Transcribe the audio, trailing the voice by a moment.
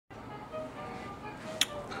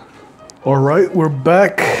All right, we're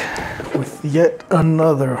back with yet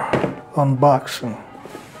another unboxing.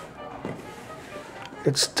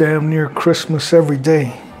 It's damn near Christmas every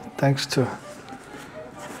day, thanks to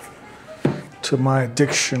my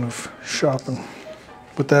addiction of shopping.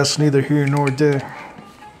 But that's neither here nor there.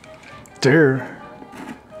 Here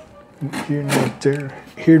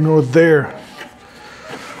nor there.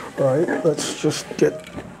 All right, let's just get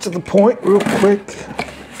to the point real quick.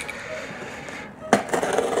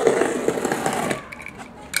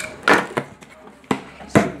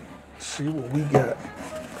 See what we got,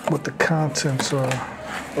 what the contents are.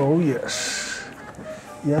 Oh yes,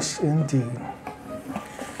 yes indeed.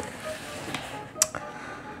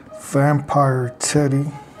 Vampire Teddy,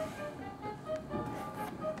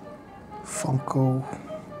 Funko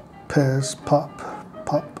Pez, Pop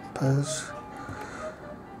Pez,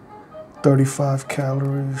 35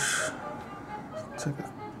 calories. Take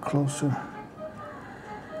a closer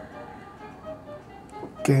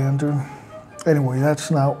gander. Anyway,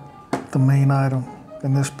 that's not the main item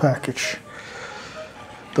in this package.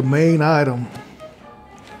 The main item,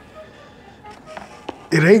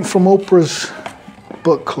 it ain't from Oprah's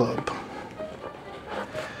book club,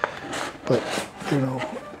 but you know,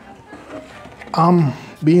 I'm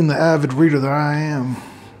being the avid reader that I am.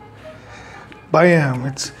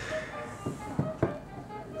 It's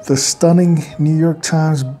the stunning New York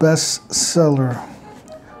Times bestseller,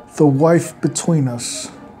 The Wife Between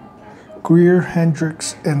Us, Greer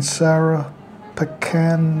Hendricks and Sarah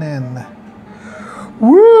Pekkanen.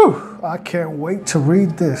 Woo! I can't wait to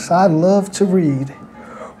read this. I love to read.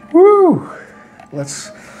 Woo!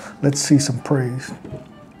 Let's see some praise.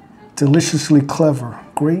 Deliciously clever.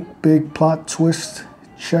 Great big plot twist.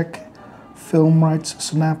 Check. Film rights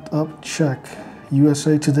snapped up. Check.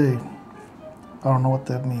 USA Today. I don't know what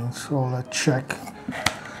that means. All that check.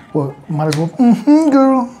 Well, might as well,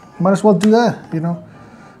 girl. Might as well do that, you know.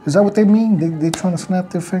 Is that what they mean? They trying to snap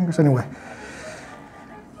their fingers? Anyway.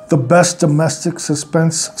 The best domestic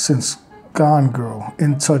suspense since Gone Girl.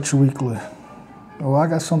 In Touch Weekly. Oh, I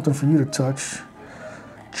got something for you to touch.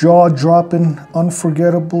 Jaw-dropping,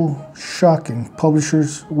 unforgettable, shocking.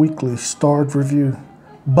 Publishers Weekly. Starred review.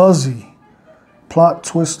 Buzzy. Plot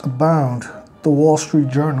twist abound. The Wall Street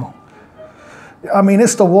Journal. I mean,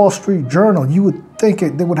 it's the Wall Street Journal. You would think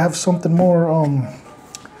they would have something more,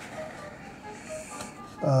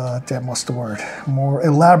 damn, what's the word? More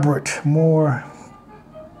elaborate, more,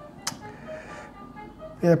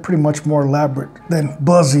 yeah, pretty much more elaborate than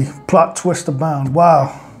Buzzy. Plot twist abound.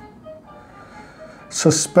 Wow.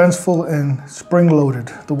 Suspenseful and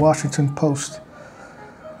spring-loaded. The Washington Post.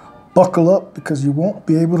 Buckle up because you won't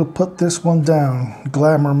be able to put this one down.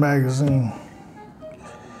 Glamour magazine.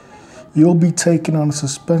 You'll be taken on a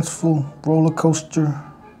suspenseful roller coaster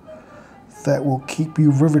that will keep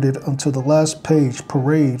you riveted until the last page.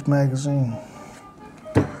 Parade magazine.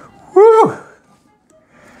 Woo!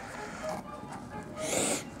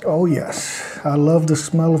 Oh yes, I love the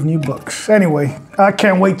smell of new books. Anyway, I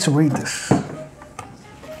can't wait to read this.